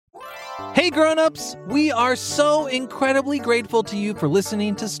Hey grown-ups, we are so incredibly grateful to you for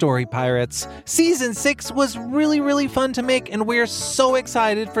listening to Story Pirates. Season 6 was really fun to make, and we're so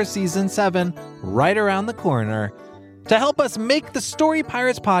excited for Season 7 right around the corner. To help us make the Story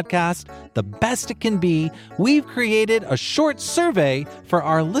Pirates podcast the best it can be, we've created a short survey for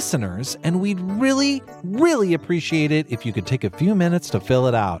our listeners, and we'd really appreciate it if you could take a few minutes to fill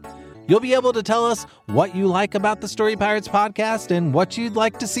it out. You'll be able to tell us what you like about the Story Pirates podcast and what you'd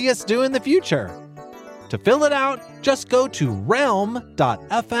like to see us do in the future. To fill it out, just go to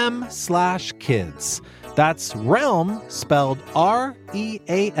realm.fm/kids. That's realm, spelled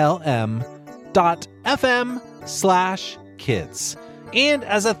REALM.FM/kids. And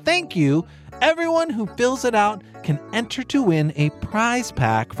as a thank you, everyone who fills it out can enter to win a prize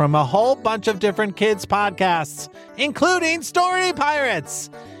pack from a whole bunch of different kids podcasts, including Story Pirates.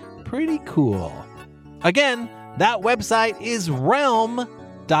 Pretty cool. Again, that website is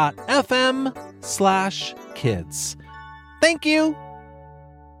realm.fm/kids. Thank you.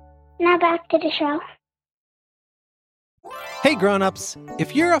 Now back to the show. Hey grown-ups,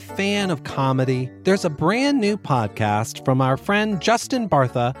 if you're a fan of comedy, there's a brand new podcast from our friend Justin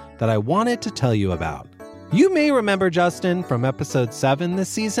Bartha that I wanted to tell you about. You may remember Justin from episode 7 this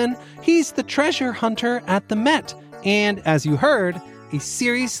season. He's the treasure hunter at the Met, and as you heard, a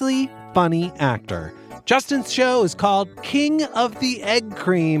seriously funny actor. Justin's show is called King of the Egg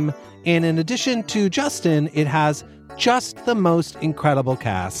Cream, and in addition to Justin, it has just the most incredible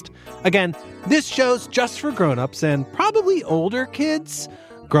cast. Again, this show's just for grown-ups and probably older kids.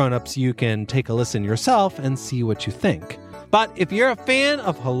 Grown-ups, you can take a listen yourself and see what you think. But if you're a fan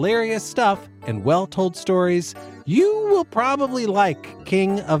of hilarious stuff and well-told stories, you will probably like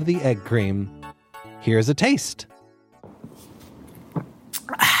King of the Egg Cream. Here's a taste.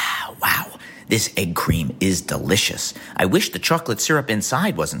 Wow, this egg cream is delicious. I wish the chocolate syrup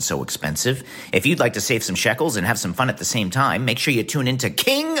inside wasn't so expensive. If you'd like to save some shekels and have some fun at the same time, make sure you tune into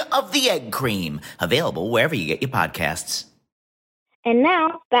King of the Egg Cream, available wherever you get your podcasts. And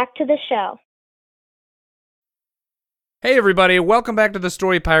now, back to the show. Hey everybody, welcome back to the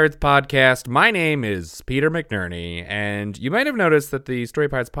Story Pirates podcast. My name is Peter McNerney, and you might have noticed that the Story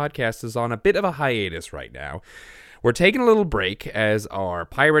Pirates podcast is on a bit of a hiatus right now. We're taking a little break as our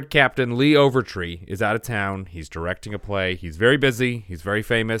pirate captain, Lee Overtree, is out of town. He's directing a play. He's very busy. He's very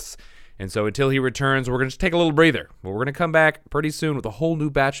famous. And so until he returns, we're going to take a little breather. But we're going to come back pretty soon with a whole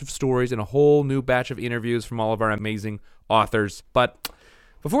new batch of stories and a whole new batch of interviews from all of our amazing authors. But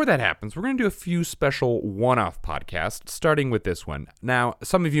before that happens, we're going to do a few special one-off podcasts, starting with this one. Now,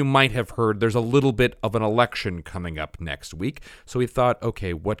 some of you might have heard there's a little bit of an election coming up next week. So we thought,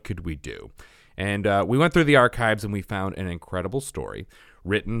 okay, what could we do? And we went through the archives and we found an incredible story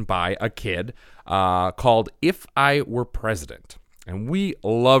written by a kid called If I Were President. And we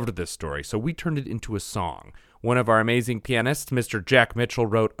loved this story, so we turned it into a song. One of our amazing pianists, Mr. Jack Mitchell,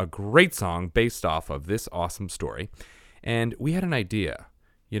 wrote a great song based off of this awesome story. And we had an idea.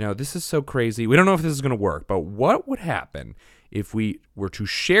 You know, this is so crazy. We don't know if this is going to work, but what would happen if we were to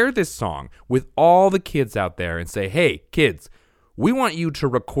share this song with all the kids out there and say, hey, kids, we want you to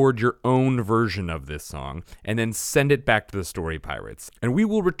record your own version of this song and then send it back to the Story Pirates. And we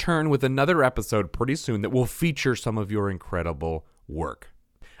will return with another episode pretty soon that will feature some of your incredible work.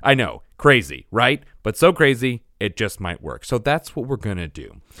 I know, crazy, right? But so crazy, it just might work. So that's what we're going to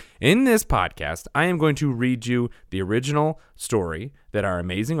do. In this podcast, I am going to read you the original story that our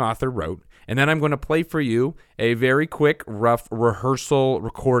amazing author wrote, and then I'm going to play for you a very quick, rough rehearsal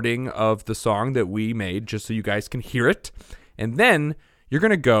recording of the song that we made just so you guys can hear it. And then you're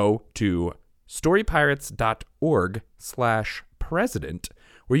going to go to storypirates.org/president,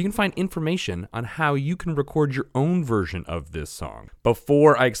 where you can find information on how you can record your own version of this song.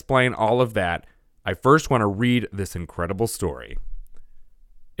 Before I explain all of that, I first want to read this incredible story.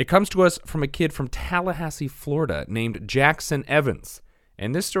 It comes to us from a kid from Tallahassee, Florida, named Jackson Evans.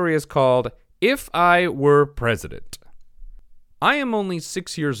 And this story is called If I Were President. I am only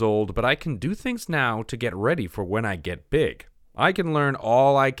 6 years old, but I can do things now to get ready for when I get big. I can learn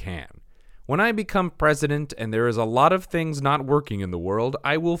all I can. When I become president and there is a lot of things not working in the world,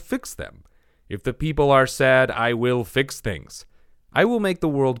 I will fix them. If the people are sad, I will fix things. I will make the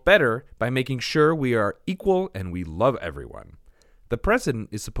world better by making sure we are equal and we love everyone. The president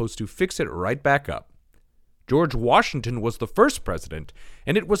is supposed to fix it right back up. George Washington was the first president,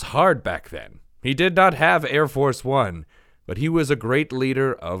 and it was hard back then. He did not have Air Force One, but he was a great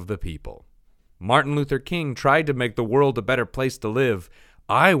leader of the people. Martin Luther King tried to make the world a better place to live.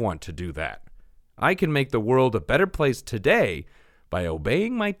 I want to do that. I can make the world a better place today by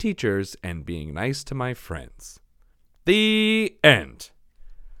obeying my teachers and being nice to my friends. The end.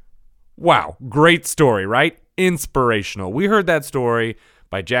 Wow, great story, right? Inspirational. We heard that story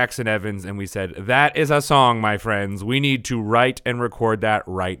by Jackson Evans, and we said, that is a song, my friends. We need to write and record that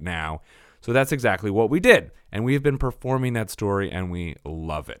right now. So that's exactly what we did. And we've been performing that story, and we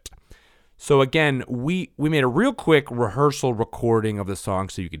love it. So again, we made a real quick rehearsal recording of the song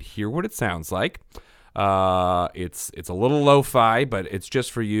so you could hear what it sounds like. It's a little lo-fi, but it's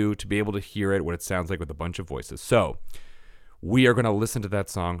just for you to be able to hear it, what it sounds like with a bunch of voices. So we are going to listen to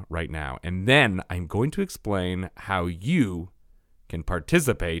that song right now. And then I'm going to explain how you can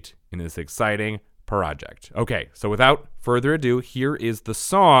participate in this exciting project. Okay, so without further ado, here is the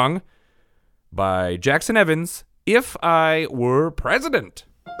song by Jackson Evans, If I Were President.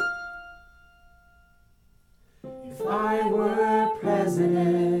 If I were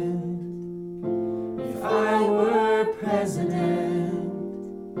president, if I were president,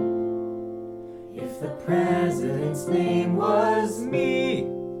 if the president's name was me,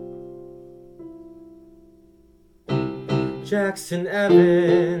 Jackson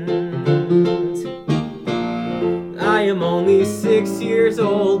Evans. I am only 6 years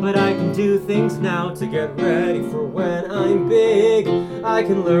old, but I can do things now to get ready for when I'm big. I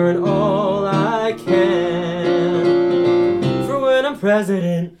can learn all I can for when I'm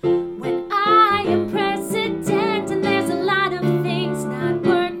president. When I am president and there's a lot of things not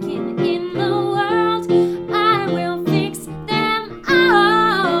working in the world, I will fix them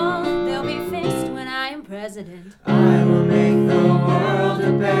all. They'll be fixed when I am president. I will make the world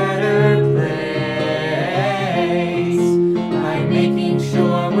a better place by making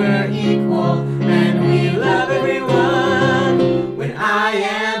sure we're equal and we love everyone. When I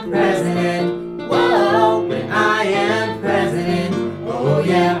am president, whoa, when I am president, oh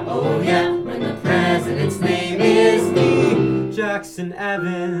yeah, when the president's name is me, Jackson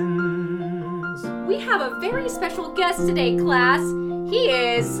Evans. We have a very special guest today, class. He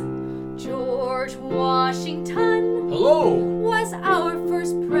is George Washington. Hello. Was our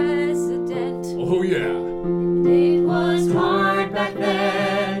first president. Oh, yeah. It was hard back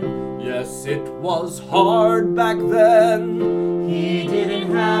then. Yes, it was hard back then. He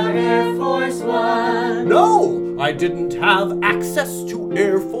didn't have Air Force One. No, I didn't have access to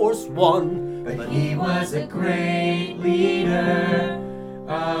Air Force One. But he was a great leader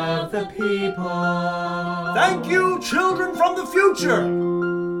of the people. Thank you, children from the future.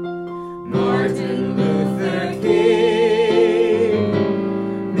 Martin Luther King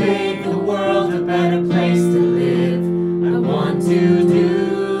made the world a better place to live. I want to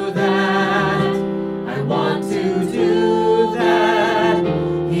do that. I want to do that.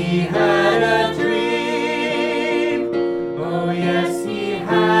 He had a dream. Oh yes, he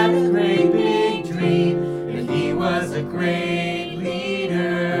had a great big dream. And he was a great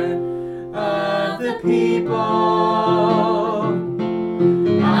leader of the people.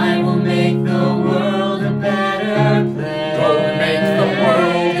 I will make the world a better place. Go make the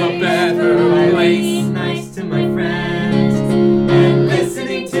world a better place. Being nice to my friends and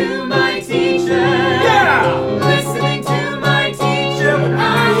listening to my teacher. Yeah! Listening to my teacher when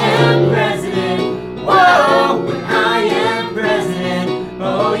I am president. Whoa! When I am president.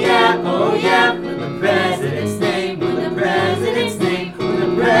 Oh yeah, when the president's name, when the president's name, when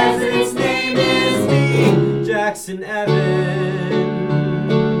the president's name is me, Jackson Evans.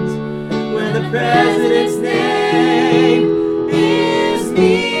 When the president's name is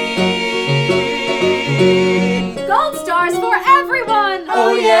me. Gold stars for everyone!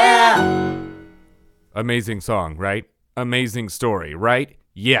 Oh yeah! Amazing song, right? Amazing story, right?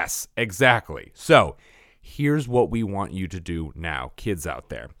 Yes, exactly. So, here's what we want you to do now, kids out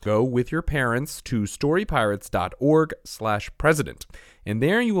there. Go with your parents to storypirates.org/president. And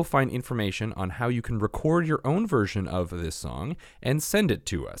there you will find information on how you can record your own version of this song and send it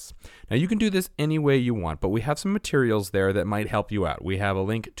to us. Now, you can do this any way you want, but we have some materials there that might help you out. We have a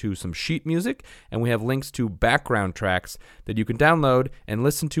link to some sheet music, and we have links to background tracks that you can download and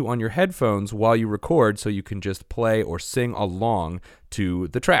listen to on your headphones while you record, so you can just play or sing along to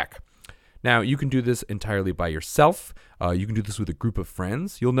the track. Now, you can do this entirely by yourself. You can do this with a group of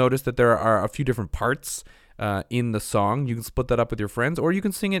friends. You'll notice that there are a few different parts in the song. You can split that up with your friends, or you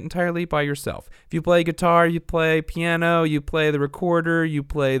can sing it entirely by yourself. If you play guitar, you play piano, you play the recorder, you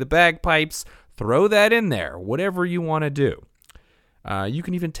play the bagpipes, throw that in there, whatever you want to do. You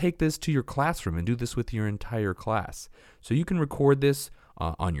can even take this to your classroom and do this with your entire class. So you can record this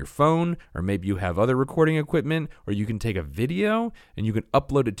on your phone, or maybe you have other recording equipment, or you can take a video and you can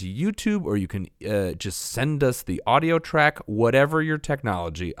upload it to YouTube, or you can just send us the audio track. Whatever your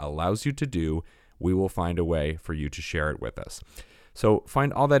technology allows you to do, we will find a way for you to share it with us. So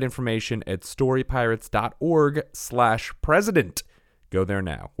find all that information at storypirates.org/president. Go there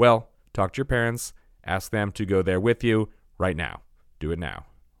now. Well, talk to your parents, ask them to go there with you right now. Do it now.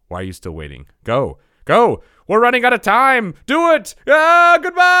 Why are you still waiting? Go. Go. We're running out of time. Do it.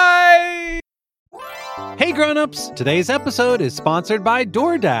 Goodbye. Hey grown-ups, today's episode is sponsored by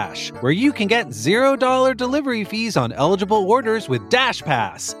DoorDash, where you can get $0 delivery fees on eligible orders with Dash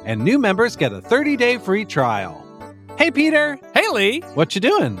Pass, and new members get a 30-day free trial. Hey Peter, Hey, Lee. what you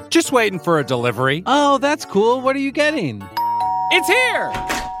doing? Just waiting for a delivery. Oh, that's cool. What are you getting? It's here.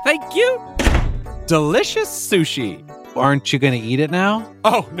 Thank you. Delicious sushi. Aren't you going to eat it now?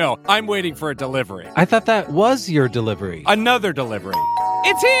 Oh, no. I'm waiting for a delivery. I thought that was your delivery. Another delivery.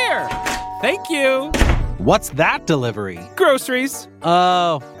 It's here. Thank you. What's that delivery? Groceries.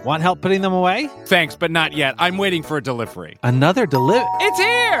 Oh, want help putting them away? Thanks, but not yet. I'm waiting for a delivery. Another delivery? It's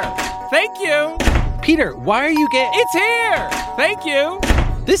here. Thank you. Peter, why are you getting... It's here. Thank you.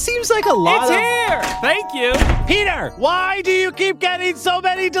 This seems like a lot It's of... here. Thank you. Peter, why do you keep getting so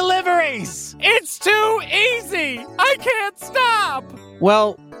many deliveries? It's too easy. I can't stop.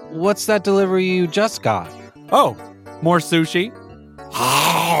 Well, what's that delivery you just got? Oh, more sushi.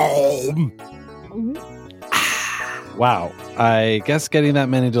 Wow, I guess getting that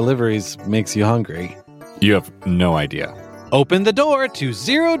many deliveries makes you hungry. You have no idea. Open the door to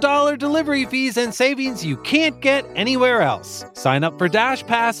 $0 delivery fees and savings you can't get anywhere else. Sign up for Dash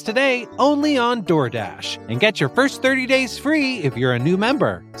Pass today only on DoorDash and get your first 30 days free if you're a new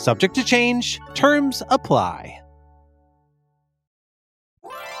member. Subject to change. Terms apply.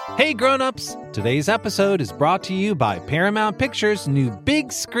 Hey grown-ups, today's episode is brought to you by Paramount Pictures' new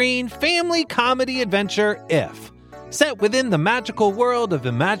big screen family comedy adventure, If. Set within the magical world of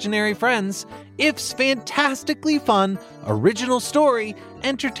imaginary friends, If's fantastically fun, original story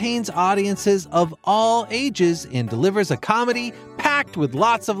entertains audiences of all ages and delivers a comedy packed with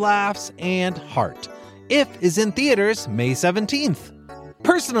lots of laughs and heart. If is in theaters May 17th.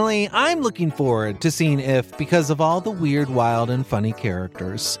 Personally, I'm looking forward to seeing If because of all the weird, wild, and funny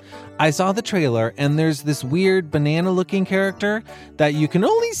characters. I saw the trailer, and there's this weird banana-looking character that you can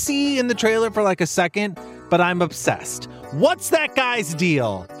only see in the trailer for like a second, but I'm obsessed. What's that guy's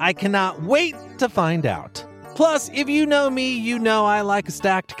deal? I cannot wait to find out. Plus, if you know me, you know I like a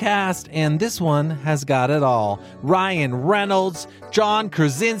stacked cast, and this one has got it all. Ryan Reynolds, John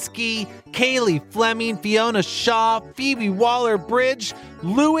Krasinski, Kaylee Fleming, Fiona Shaw, Phoebe Waller-Bridge,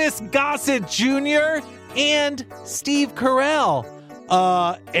 Louis Gossett Jr., and Steve Carell.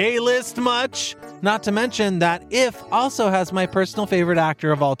 A-list much? Not to mention that If also has my personal favorite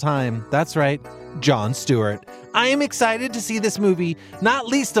actor of all time. That's right, Jon Stewart. I am excited to see this movie, not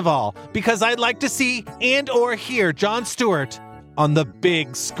least of all, because I'd like to see and or hear Jon Stewart on the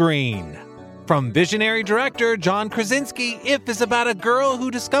big screen. From visionary director John Krasinski, If is about a girl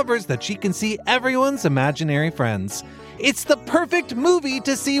who discovers that she can see everyone's imaginary friends. It's the perfect movie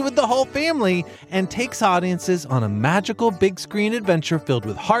to see with the whole family and takes audiences on a magical big screen adventure filled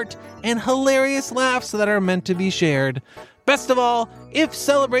with heart and hilarious laughs that are meant to be shared. Best of all, If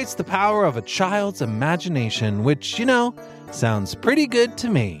celebrates the power of a child's imagination, which, you know, sounds pretty good to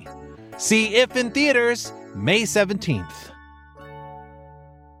me. See If in theaters May 17th.